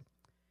 decades.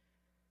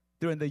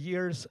 During the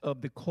years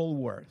of the Cold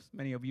War,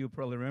 many of you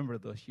probably remember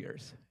those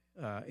years,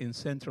 in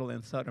Central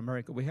and South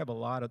America, we have a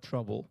lot of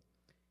trouble.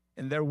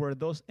 And there were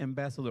those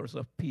ambassadors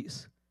of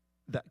peace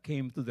that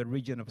came to the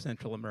region of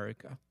Central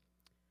America.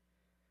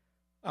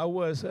 I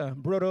was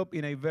brought up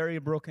in a very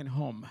broken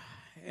home,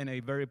 in a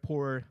very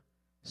poor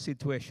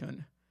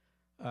situation.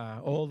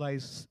 All I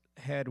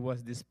had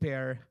was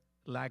despair,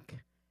 lack,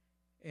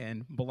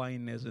 and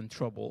blindness and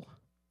trouble.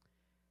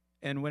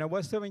 And when I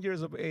was 7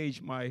 years of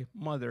age, my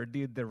mother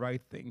did the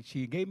right thing.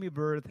 She gave me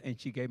birth, and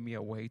she gave me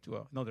away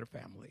to another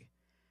family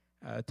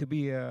to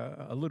be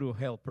a little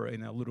helper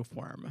in a little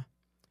farm.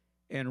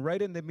 And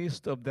right in the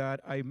midst of that,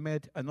 I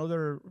met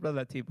another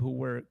relative who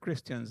were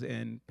Christians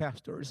and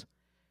pastors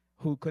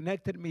who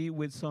connected me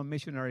with some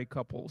missionary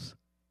couples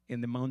in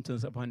the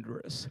mountains of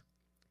Honduras.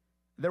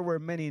 There were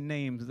many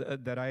names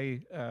that I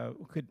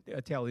could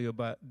tell you,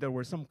 but there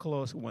were some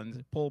close ones: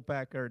 Paul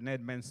Packer,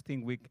 Ned Man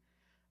Stingwick,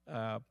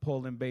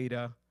 Paul and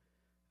Beta,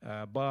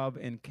 Bob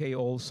and Kay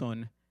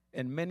Olson,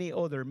 and many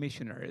other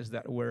missionaries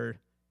that were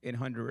in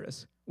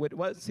Honduras with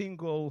one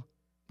single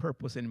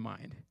purpose in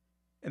mind,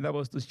 and that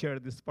was to share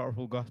this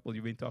powerful gospel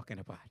you've been talking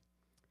about.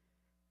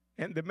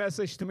 And the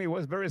message to me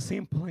was very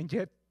simple and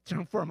yet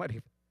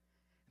transformative.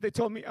 They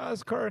told me,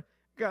 Oscar,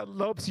 God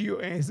loves you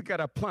and He's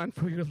got a plan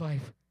for your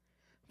life.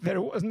 There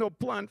was no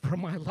plan for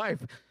my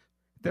life.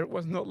 There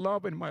was no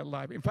love in my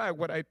life. In fact,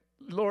 what I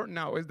learned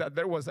now is that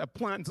there was a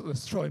plan to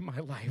destroy my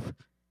life.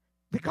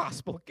 The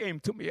gospel came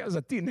to me as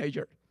a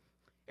teenager,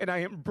 and I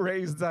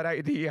embraced that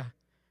idea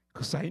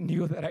because I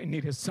knew that I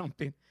needed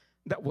something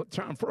that would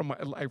transform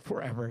my life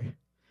forever.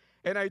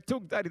 And I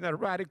took that in a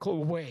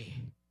radical way,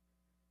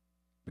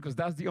 because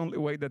that's the only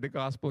way that the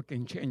gospel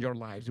can change our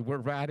lives. We're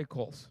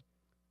radicals.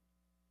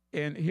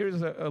 And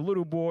here's a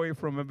little boy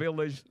from a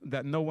village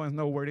that no one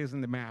knows where it is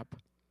in the map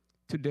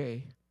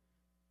today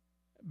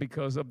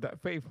because of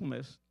that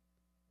faithfulness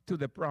to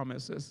the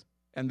promises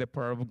and the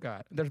power of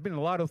God. There's been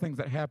a lot of things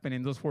that happened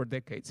in those 4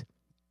 decades.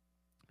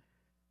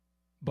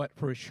 But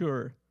for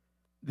sure,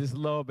 this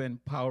love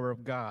and power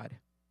of God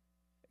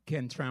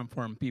can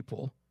transform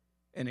people.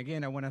 And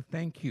again, I want to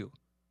thank you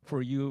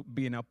for you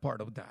being a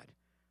part of that.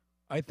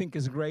 I think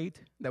it's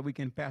great that we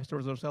can pastor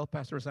ourselves.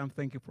 Pastor Sam,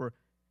 thank you for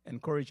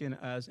encouraging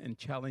us and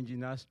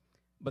challenging us.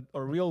 But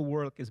our real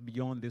work is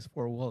beyond these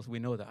 4 walls. We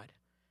know that.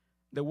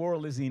 The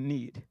world is in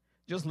need.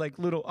 Just like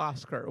little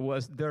Oscar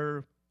was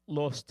there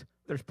lost,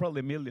 there's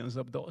probably millions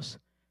of those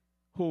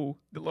who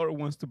the Lord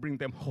wants to bring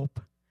them hope.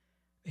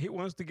 He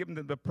wants to give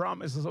them the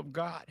promises of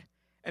God.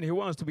 And He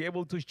wants to be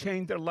able to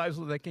change their lives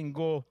so they can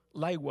go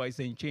likewise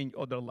and change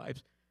other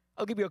lives.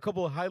 I'll give you a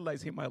couple of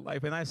highlights in my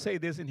life, and I say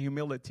this in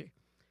humility.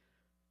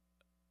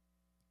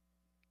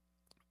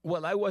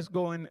 Well, I was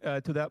going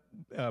to that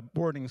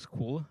boarding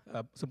school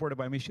supported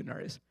by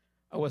missionaries.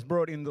 I was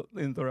brought into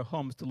their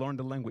homes to learn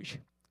the language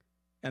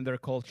and their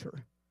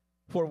culture.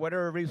 For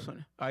whatever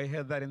reason, I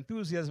had that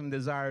enthusiasm and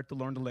desire to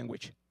learn the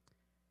language.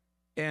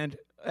 And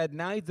at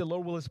night, the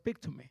Lord will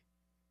speak to me.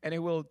 And He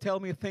will tell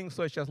me things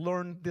such as,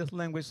 learn this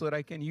language so that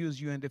I can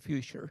use you in the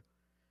future.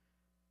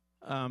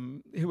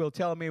 He will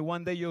tell me,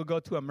 one day you'll go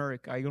to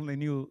America. I only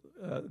knew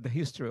the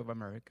history of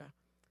America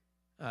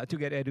to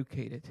get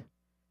educated.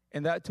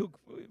 And that took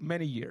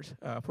many years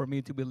for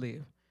me to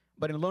believe.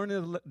 But in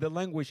learning the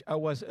language, I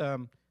was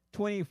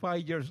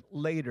 25 years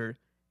later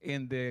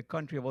in the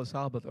country of El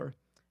Salvador.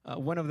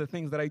 One of the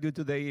things that I do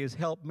today is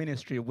help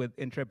ministry with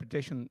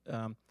interpretation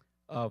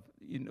of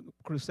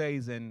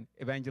crusades and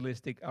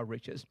evangelistic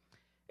outreaches.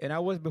 And I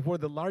was before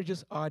the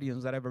largest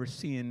audience that I've ever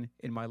seen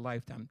in my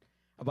lifetime.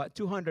 About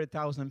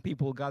 200,000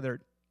 people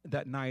gathered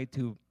that night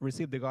to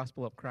receive the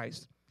gospel of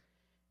Christ.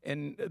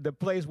 And the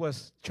place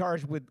was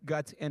charged with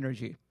God's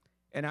energy.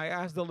 And I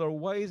asked the Lord,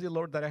 why is it,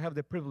 Lord, that I have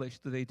the privilege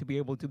today to be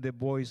able to the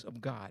voice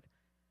of God,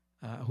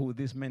 who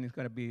this man is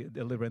going to be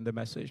delivering the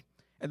message.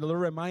 And the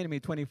Lord reminded me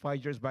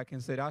 25 years back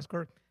and said,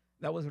 Oscar,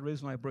 that was the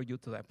reason I brought you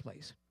to that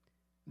place.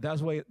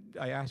 That's why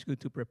I asked you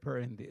to prepare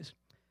in this.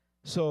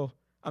 So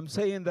I'm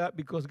saying that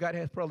because God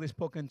has probably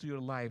spoken to your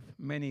life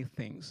many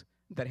things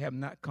that have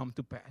not come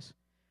to pass.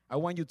 I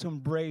want you to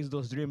embrace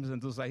those dreams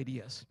and those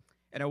ideas.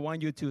 And I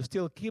want you to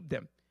still keep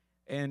them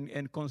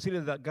and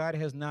consider that God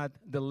has not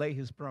delayed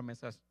His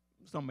promise as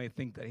some may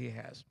think that He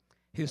has.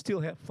 He still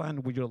has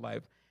planned with your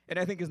life. And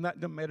I think it's not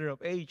the matter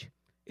of age.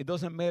 It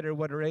doesn't matter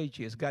what our age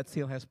is. God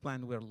still has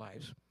planned with our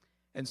lives.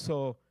 And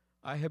so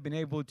I have been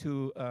able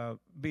to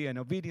be an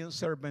obedient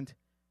servant,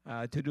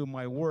 to do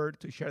my word,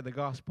 to share the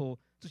gospel,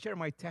 to share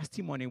my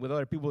testimony with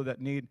other people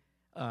that need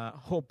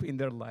hope in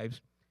their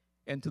lives.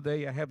 And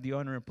today I have the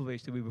honor and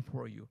privilege to be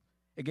before you.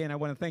 Again, I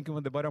want to thank you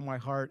from the bottom of my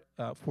heart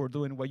for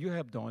doing what you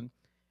have done.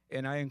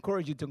 And I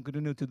encourage you to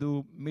continue to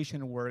do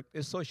mission work.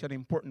 It's such an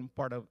important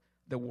part of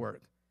the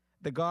work.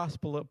 The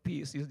gospel of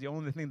peace is the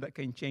only thing that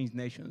can change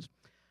nations.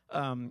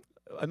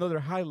 Another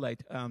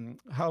highlight,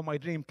 how my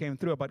dream came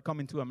through about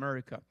coming to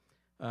America.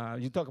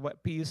 You talk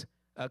about peace.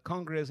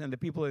 Congress and the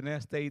people in the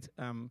United States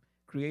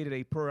created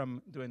a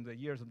program during the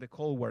years of the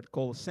Cold War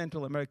called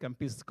Central American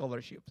Peace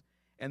Scholarships.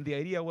 And the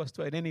idea was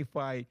to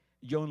identify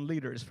young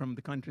leaders from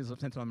the countries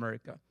of Central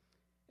America.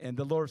 And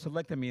the Lord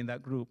selected me in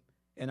that group.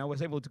 And I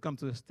was able to come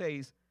to the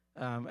States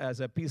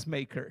as a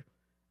peacemaker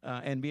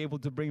and be able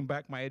to bring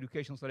back my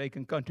education so that I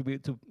can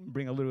contribute to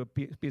bring a little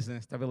peace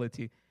and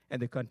stability in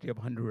the country of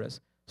Honduras.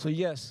 So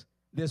yes,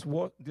 this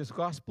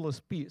gospel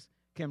of peace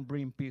can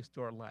bring peace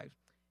to our lives.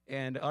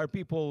 And our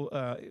people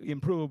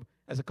improved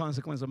as a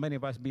consequence of many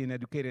of us being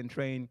educated and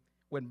trained,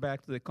 went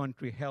back to the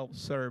country, helped,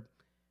 served,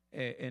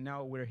 and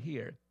now we're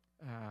here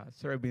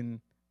serving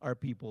our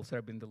people,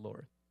 serving the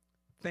Lord.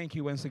 Thank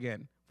you once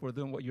again for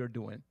doing what you're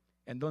doing.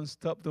 And don't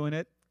stop doing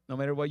it, no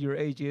matter what your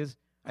age is.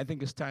 I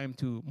think it's time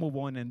to move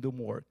on and do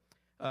more.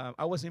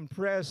 I was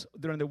impressed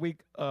during the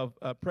week of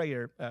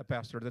prayer,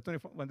 Pastor, the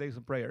 21 days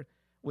of prayer,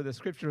 with the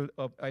scripture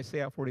of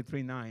Isaiah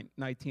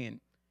 43:19,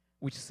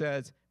 which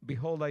says,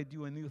 "Behold, I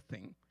do a new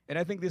thing." And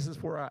I think this is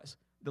for us.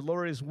 The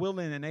Lord is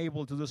willing and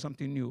able to do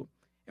something new.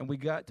 And we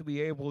got to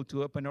be able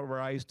to open our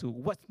eyes to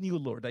what's new,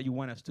 Lord, that you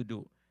want us to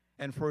do.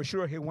 And for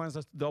sure, he wants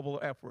us to double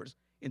efforts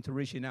into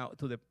reaching out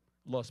to the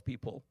lost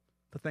people.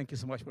 So thank you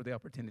so much for the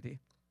opportunity.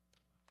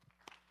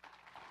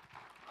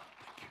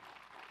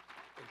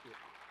 Thank you.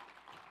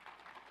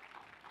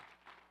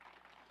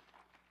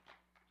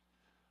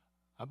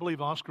 I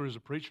believe Oscar is a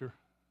preacher,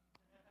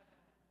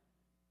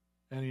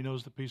 and he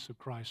knows the peace of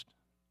Christ.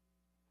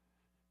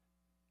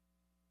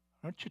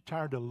 Aren't you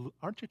tired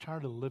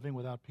of living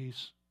without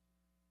peace?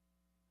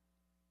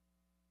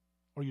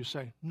 Or you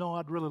say, no,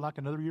 I'd really like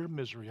another year of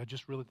misery.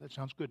 That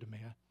sounds good to me.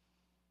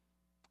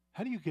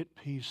 How do you get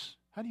peace?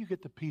 How do you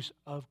get the peace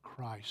of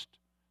Christ?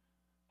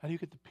 How do you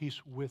get the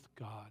peace with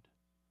God?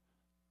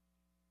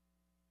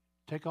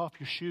 Take off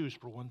your shoes,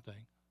 for one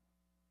thing.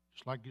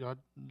 Just like God,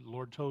 the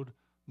Lord told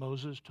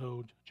Moses,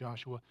 told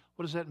Joshua.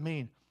 What does that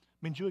mean?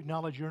 It means you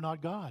acknowledge you're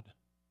not God.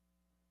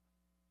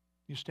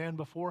 You stand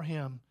before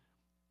him,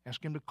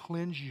 ask him to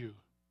cleanse you.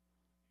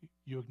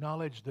 You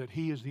acknowledge that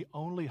he is the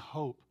only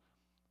hope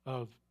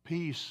of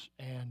peace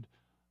and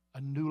a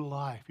new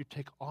life. You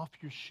take off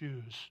your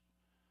shoes.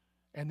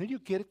 And then you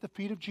get at the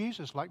feet of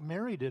Jesus like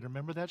Mary did.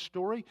 Remember that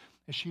story?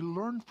 And she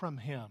learned from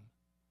him.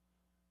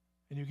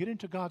 And you get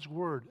into God's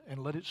Word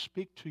and let it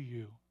speak to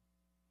you.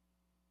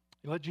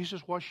 You let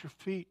Jesus wash your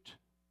feet.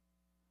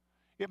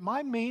 It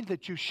might mean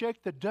that you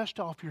shake the dust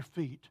off your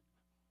feet.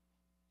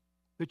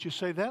 That you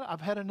say, that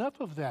I've had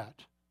enough of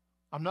that.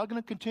 I'm not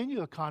going to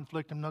continue the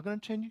conflict. I'm not going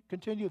to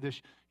continue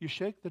this. You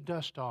shake the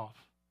dust off.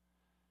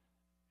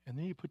 And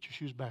then you put your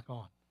shoes back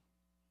on.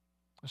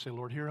 I say,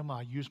 Lord, here am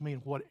I. Use me in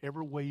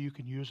whatever way you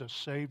can use a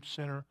saved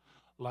sinner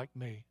like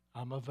me.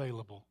 I'm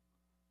available.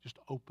 Just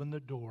open the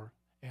door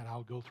and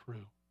I'll go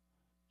through.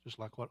 Just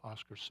like what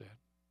Oscar said.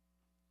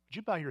 Would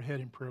you bow your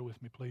head in prayer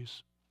with me,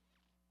 please?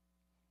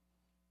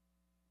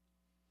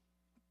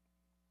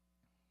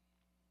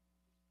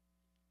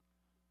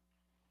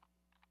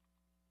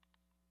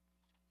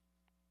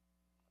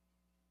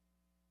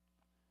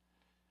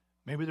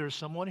 Maybe there's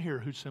someone here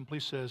who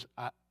simply says,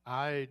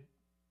 I'm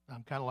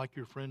kind of like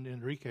your friend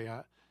Enrique.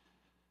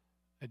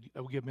 It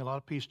would give me a lot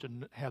of peace to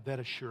have that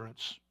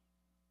assurance.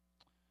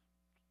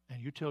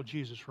 And you tell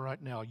Jesus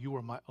right now, you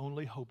are my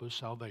only hope of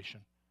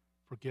salvation.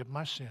 Forgive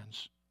my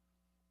sins.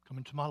 Come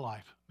into my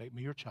life. Make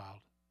me your child.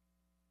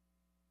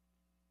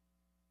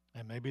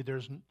 And maybe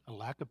there's a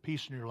lack of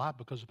peace in your life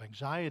because of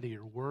anxiety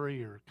or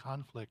worry or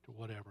conflict or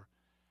whatever.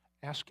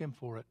 Ask him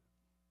for it.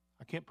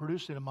 I can't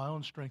produce it in my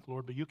own strength,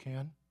 Lord, but you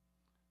can.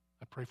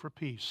 I pray for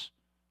peace.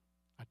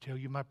 I tell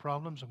you my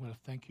problems. I'm going to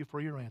thank you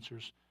for your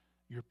answers.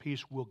 Your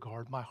peace will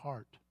guard my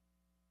heart.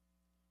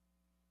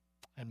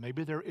 And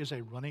maybe there is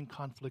a running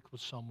conflict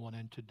with someone,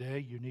 and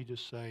today you need to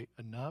say,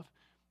 enough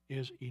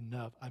is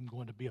enough. I'm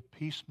going to be a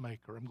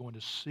peacemaker. I'm going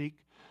to seek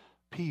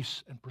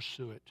peace and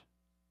pursue it.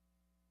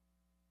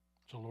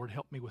 So, Lord,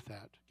 help me with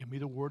that. Give me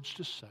the words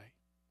to say.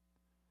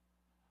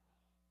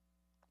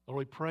 Lord,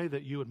 we pray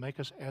that you would make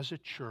us as a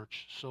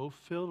church so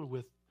filled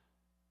with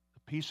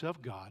peace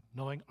of God,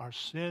 knowing our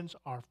sins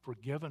are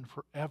forgiven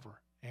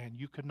forever, and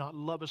you could not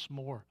love us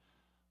more.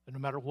 And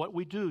no matter what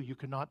we do, you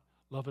cannot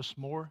love us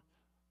more.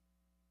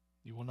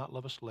 You will not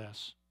love us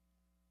less.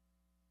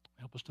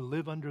 Help us to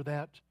live under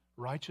that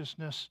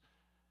righteousness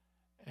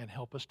and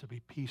help us to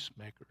be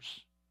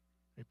peacemakers.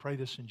 We pray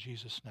this in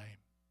Jesus' name.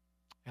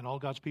 And all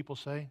God's people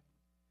say?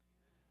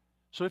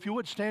 So if you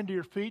would stand to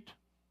your feet.